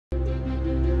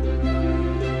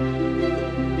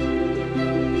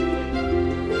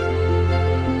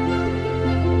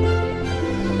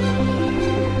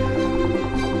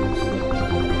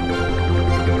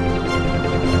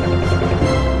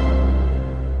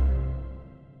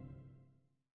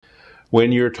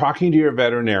When you're talking to your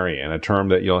veterinarian, a term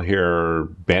that you'll hear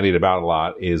bandied about a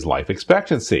lot is life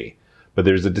expectancy. But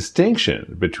there's a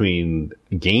distinction between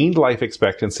gained life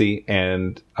expectancy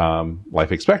and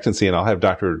life expectancy. And I'll have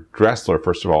Dr. Dressler,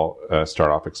 first of all,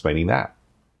 start off explaining that.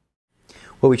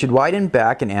 Well, we should widen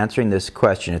back in answering this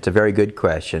question. It's a very good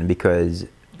question because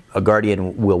a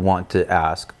guardian will want to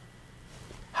ask,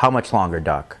 how much longer,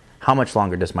 doc? How much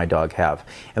longer does my dog have?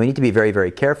 And we need to be very, very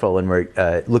careful when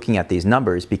we're looking at these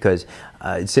numbers because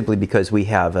simply because we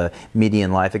have a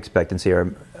median life expectancy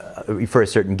or for a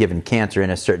certain given cancer in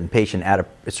a certain patient at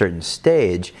a certain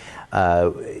stage,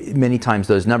 many times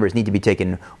those numbers need to be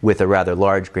taken with a rather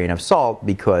large grain of salt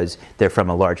because they're from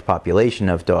a large population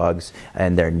of dogs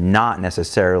and they're not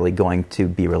necessarily going to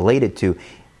be related to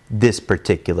this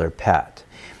particular pet.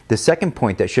 The second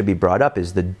point that should be brought up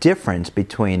is the difference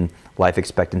between life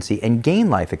expectancy and gain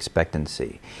life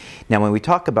expectancy. Now, when we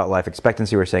talk about life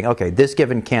expectancy, we're saying, okay, this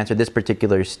given cancer, this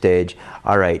particular stage,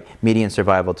 all right, median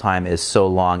survival time is so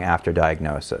long after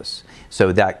diagnosis.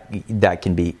 So that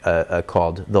can be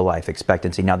called the life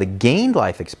expectancy. Now, the gained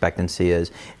life expectancy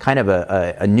is kind of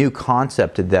a new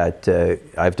concept that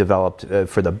I've developed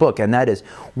for the book, and that is,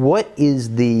 what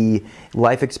is the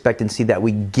life expectancy that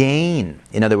we gain?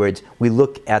 In other words, we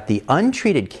look at the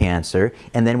untreated cancer,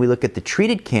 and then we look at the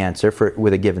treated cancer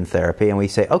with a given therapy, and we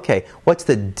say, okay, what's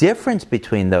the difference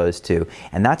between those two?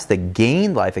 And that's the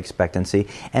gained life expectancy.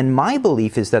 And my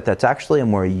belief is that that's actually a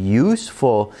more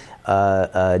useful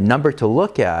number to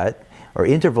look at, or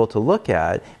interval to look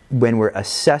at, when we're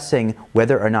assessing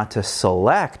whether or not to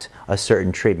select a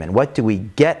certain treatment. What do we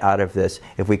get out of this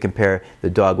if we compare the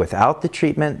dog without the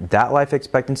treatment, that life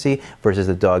expectancy, versus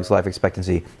the dog's life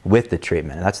expectancy with the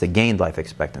treatment? And that's the gained life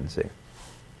expectancy.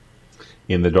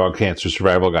 In the Dog Cancer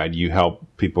Survival Guide, you help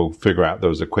people figure out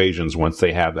those equations once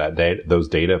they have that those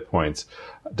data points.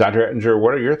 Dr. Ettinger,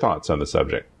 what are your thoughts on the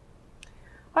subject?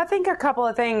 I think a couple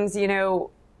of things. You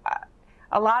know,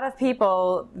 a lot of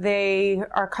people, they're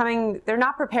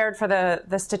not prepared for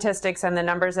the statistics and the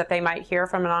numbers that they might hear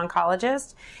from an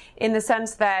oncologist, in the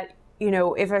sense that, you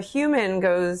know, if a human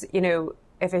goes, you know,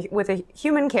 with a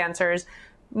human cancers,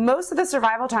 most of the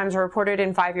survival times are reported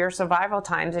in 5-year survival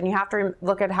times, and you have to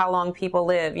look at how long people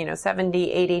live, you know, 70,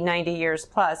 80, 90 years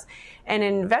plus. And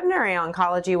in veterinary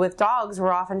oncology with dogs,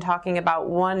 we're often talking about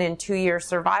 1 and 2 year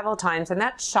survival times, and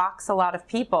that shocks a lot of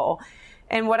people.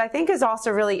 And what I think is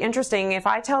also really interesting, if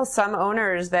I tell some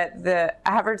owners that the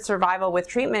average survival with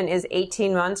treatment is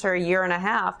 18 months or a year and a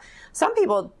half, some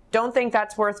people don't think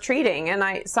that's worth treating.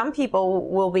 And some people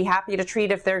will be happy to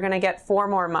treat if they're going to get 4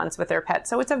 more months with their pet.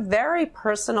 So it's a very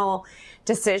personal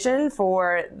decision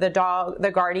for the dog,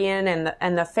 the guardian,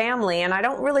 and the family. And I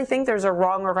don't really think there's a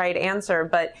wrong or right answer.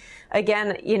 But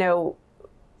again, you know,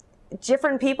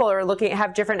 different people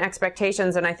have different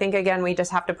expectations, and I think, again, we just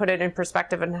have to put it in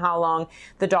perspective on how long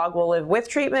the dog will live with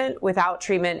treatment, without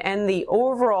treatment, and the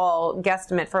overall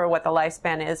guesstimate for what the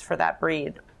lifespan is for that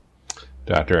breed.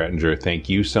 Dr. Ettinger, thank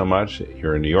you so much.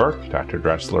 You're in New York. Dr.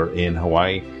 Dressler in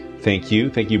Hawaii. Thank you.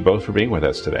 Thank you both for being with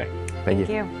us today. Thank you.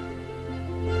 Thank you.